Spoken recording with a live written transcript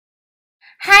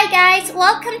Hi guys,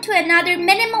 welcome to another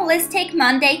Minimalistic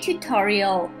Monday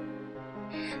tutorial.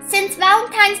 Since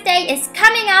Valentine's Day is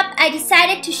coming up, I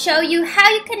decided to show you how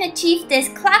you can achieve this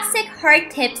classic heart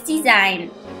tips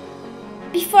design.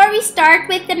 Before we start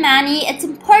with the mani, it's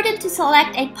important to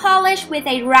select a polish with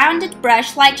a rounded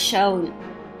brush like shown.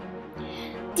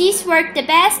 These work the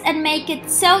best and make it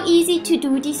so easy to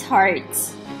do these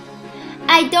hearts.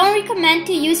 I don't recommend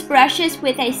to use brushes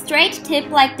with a straight tip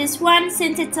like this one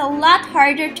since it's a lot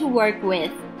harder to work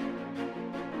with.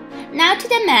 Now to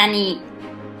the mani.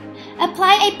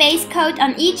 Apply a base coat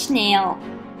on each nail.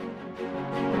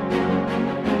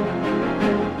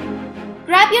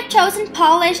 Grab your chosen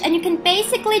polish and you can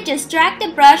basically just drag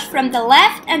the brush from the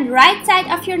left and right side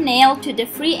of your nail to the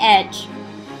free edge.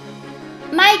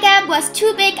 My gap was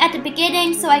too big at the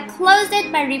beginning, so I closed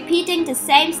it by repeating the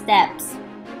same steps.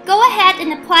 Go ahead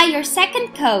and apply your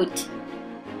second coat.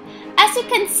 As you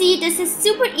can see, this is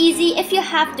super easy if you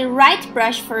have the right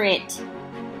brush for it.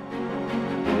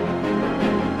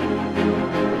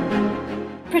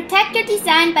 Protect your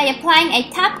design by applying a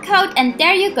top coat and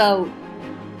there you go.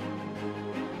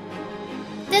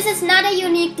 This is not a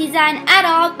unique design at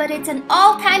all, but it's an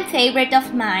all-time favorite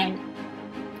of mine.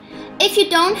 If you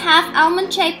don't have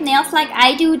almond-shaped nails like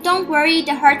I do, don't worry,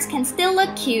 the hearts can still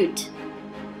look cute.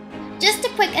 Just a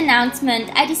quick announcement,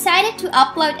 I decided to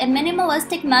upload a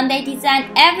Minimalistic Monday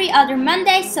design every other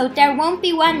Monday, so there won't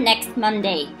be one next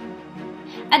Monday.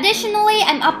 Additionally,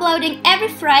 I'm uploading every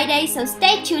Friday, so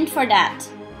stay tuned for that.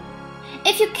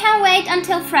 If you can't wait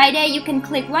until Friday, you can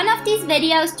click one of these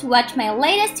videos to watch my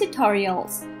latest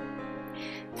tutorials.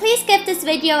 Please give this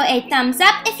video a thumbs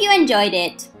up if you enjoyed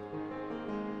it.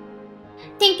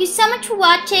 Thank you so much for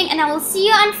watching and I will see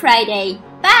you on Friday.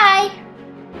 Bye!